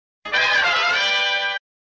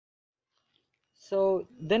So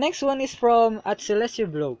the next one is from at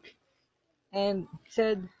Celestia Bloke, and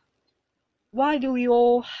said, "Why do we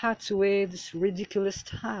all have to wear these ridiculous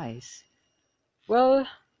ties?" Well,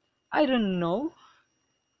 I don't know.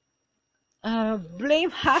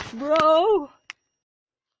 Blame Hasbro.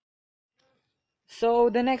 So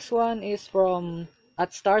the next one is from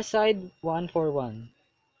at Starside 141,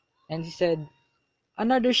 and he said,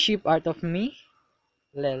 "Another ship art of me."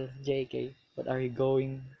 Lel, JK, but are you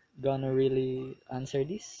gonna really answer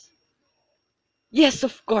this? Yes,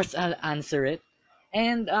 of course I'll answer it.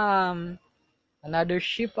 And another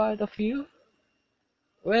ship art of you?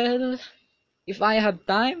 Well, if I have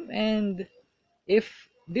time and if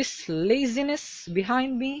this laziness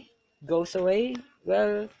behind me goes away,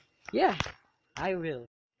 well, yeah, I will.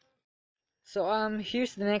 So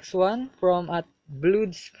here's the next one from at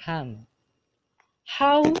Bloodspam.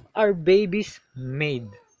 How are babies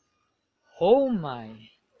made? Oh my.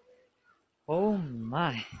 Oh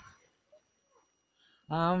my.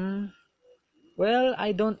 Um well,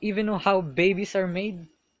 I don't even know how babies are made.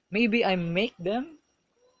 Maybe I make them?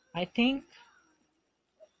 I think.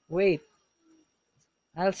 Wait,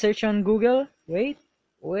 I'll search on Google. Wait,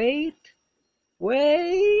 wait.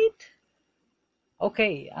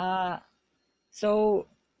 Okay, so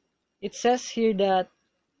it says here that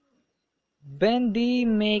Bendy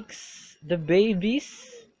makes the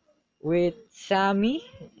babies with Sammy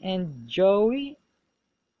and Joey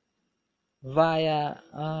via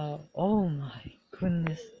oh my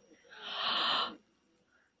goodness.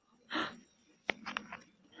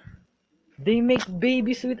 They make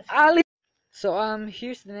babies with Ali. So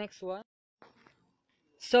here's the next one.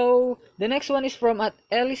 So the next one is from at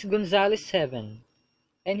Ellis Gonzalez 7,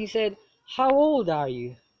 and he said, "How old are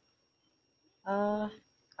you?" Uh,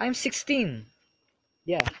 I'm 16.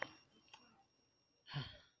 Yeah.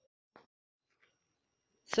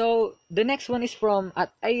 So the next one is from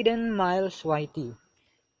at Aiden Miles YT,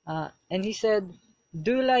 and he said,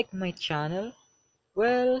 "Do you like my channel?"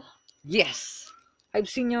 Well, yes. I've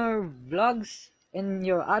seen your vlogs and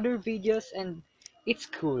your other videos, and it's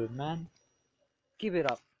cool, man. Keep it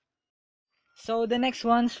up. So the next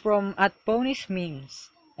one's from at Ponies Memes,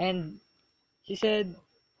 and she said,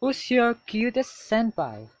 "Who's your cutest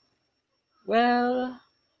senpai?" Well,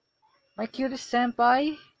 my cutest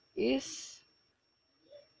senpai is,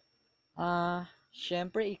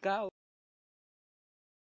 syempre ikaw.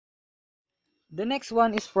 The next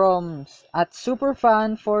one is from at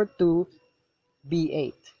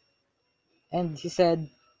Superfan42B8, and he said,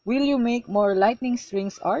 "Will you make more lightning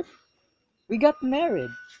strings art? We got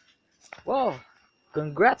married." Whoa,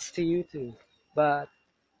 congrats to you too. But,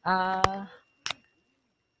 uh,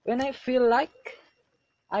 when I feel like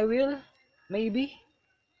I will, maybe,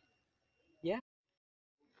 yeah.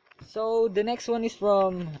 So the next one is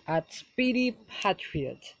from at Speedy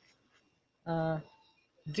Patriot. Uh,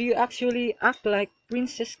 do you actually act like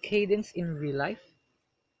Princess Cadence in real life?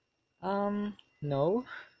 No.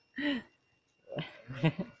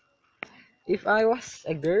 If I was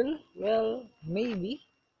a girl, well, maybe,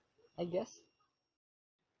 I guess.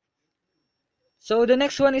 So the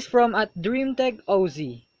next one is from at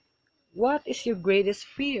DreamTechOZ. What is your greatest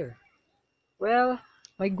fear? Well,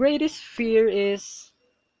 my greatest fear is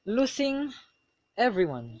losing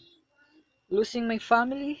everyone. Losing my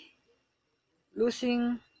family,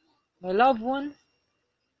 losing my loved one,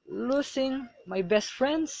 losing my best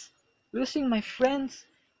friends, losing my friends,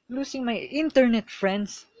 losing my internet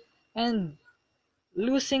friends, and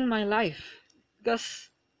losing my life. Because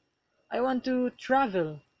I want to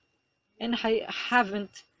travel, and I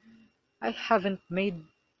haven't made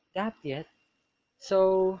that yet.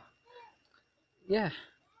 So yeah,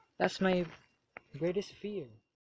 that's my greatest fear.